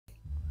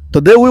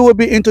Today we will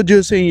be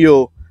introducing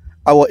you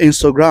our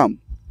Instagram,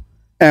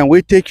 and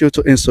we take you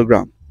to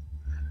Instagram.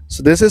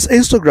 So this is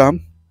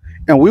Instagram,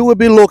 and we will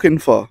be looking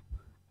for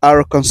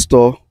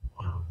arckonstoreph.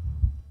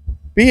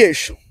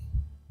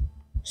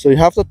 So you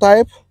have to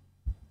type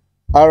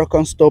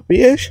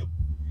arckonstoreph,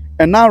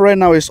 and now right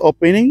now it's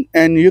opening,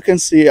 and you can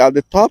see at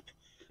the top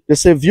they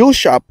say view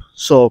shop.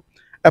 So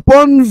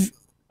upon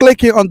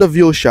clicking on the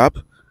view shop,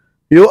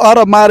 you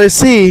automatically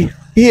see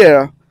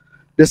here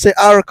they say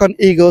Arcon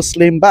Eagle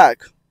Slim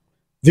Bag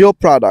view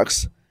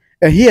products,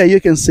 and here you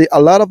can see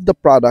a lot of the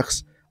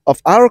products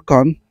of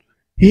Arcon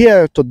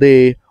here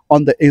today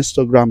on the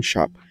Instagram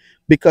shop.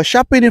 Because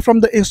shopping it from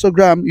the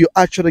Instagram, you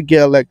actually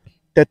get like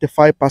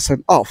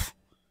 35% off.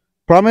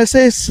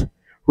 Promises,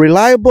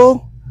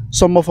 reliable.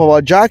 Some of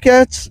our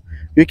jackets,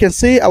 you can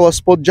see our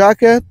sport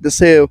jacket. They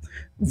say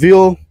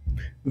view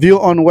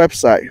on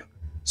website,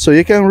 so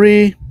you can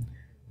read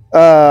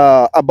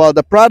about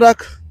the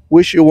product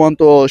which you want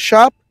to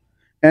shop,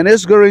 and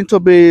it's going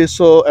to be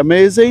so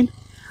amazing.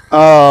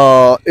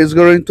 It's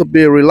going to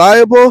be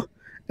reliable,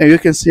 and you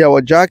can see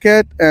our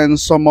jacket and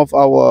some of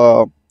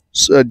our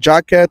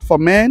jacket for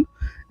men,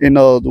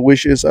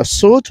 which is a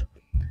suit.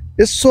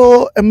 It's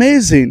so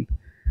amazing.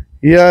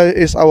 Here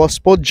is our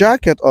sport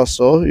jacket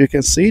also. You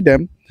can see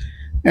them,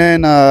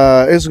 and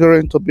it's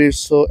going to be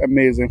so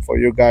amazing for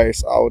you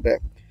guys out there.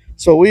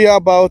 So we are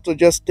about to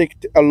just take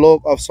a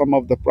look of some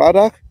of the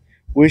product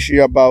which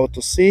you're about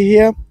to see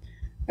here,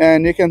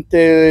 and you can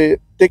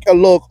take a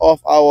look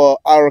of our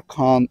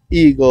Arcon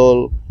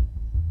Eagle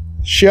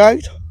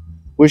shirt,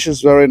 which is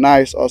very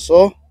nice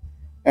also,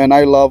 and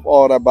I love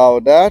all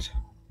about that.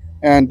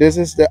 And this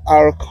is the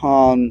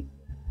Arcon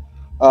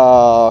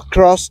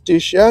cross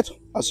t-shirt.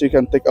 As you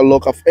can take a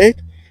look of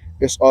it,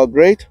 it's all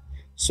great.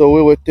 So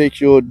we will take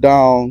you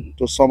down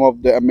to some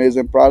of the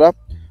amazing product.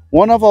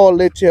 One of our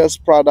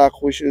latest product,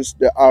 which is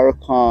the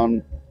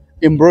Arcon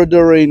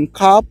embroidering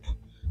cap,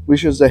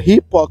 which is the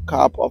hip hop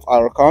cap of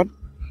Arcon.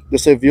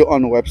 This is view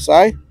on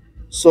website.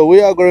 So we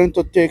are going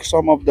to take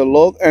some of the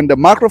look, and the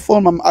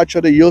microphone I'm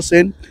actually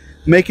using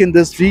making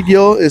this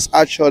video is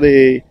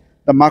actually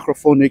the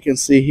microphone you can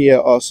see here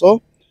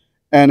also,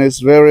 and it's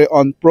very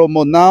on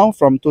promo now.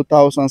 From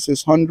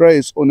 2,600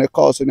 it's only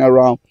costing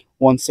around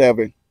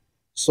 1,700.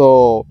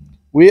 So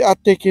we are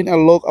taking a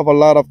look of a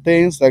lot of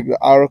things like the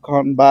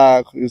Arcon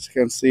bag. As you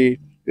can see,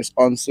 it's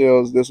on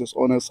sales. This is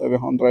only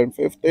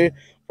 750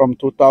 from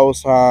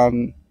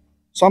 2,000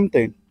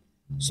 something.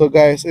 So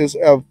guys, it's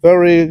a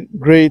very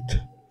great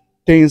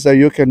things that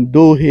you can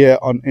do here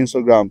on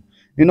Instagram.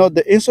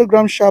 The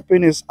Instagram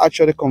shopping is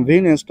actually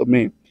convenience to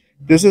me.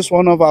 This is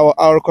one of our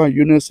Arcon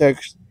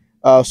unisex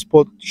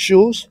sport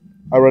shoes.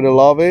 I really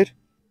love it.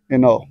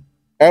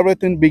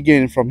 Everything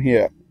begins from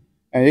here,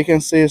 and you can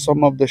see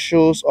some of the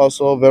shoes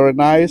also very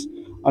nice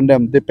on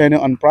them, depending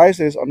on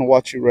prices on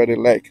what you really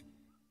like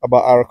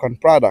about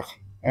Arcon product.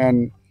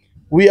 And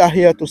we are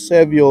here to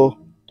serve you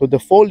to the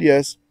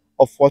fullest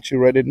of what you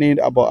really need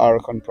about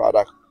Arcon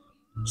product.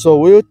 So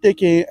we're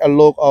taking a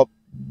look of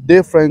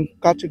different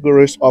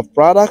categories of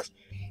products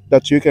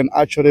that you can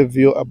actually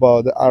view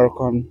about the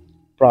Arcon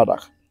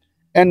product.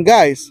 And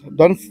guys,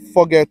 don't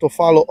forget to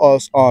follow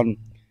us on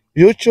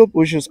YouTube,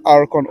 which is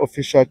Arcon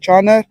official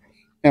channel,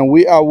 and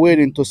we are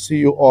waiting to see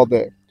you all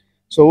there.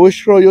 So we'll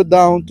show you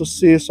down to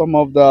see some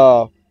of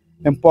the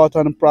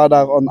important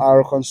product on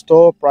Arcon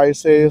store,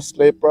 prices,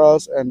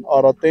 slippers, and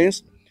other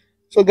things.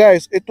 So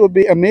guys, it will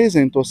be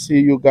amazing to see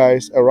you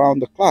guys around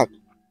the clock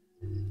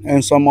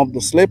and some of the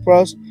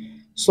slippers.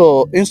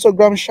 So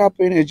Instagram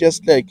shopping is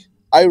just like,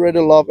 I really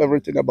love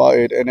everything about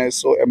it, and it's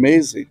so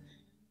amazing.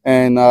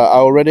 And I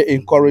already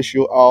encourage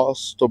you all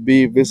to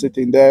be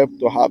visiting there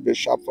to have a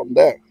shop from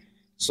there.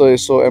 So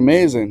it's so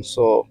amazing.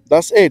 So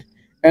that's it,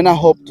 and I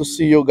hope to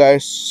see you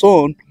guys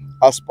soon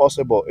as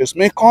possible. It's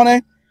me,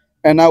 Connie,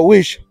 and I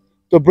wish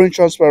to bring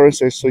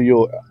transparency to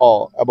you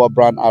all about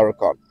brand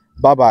Arcon.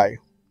 Bye bye.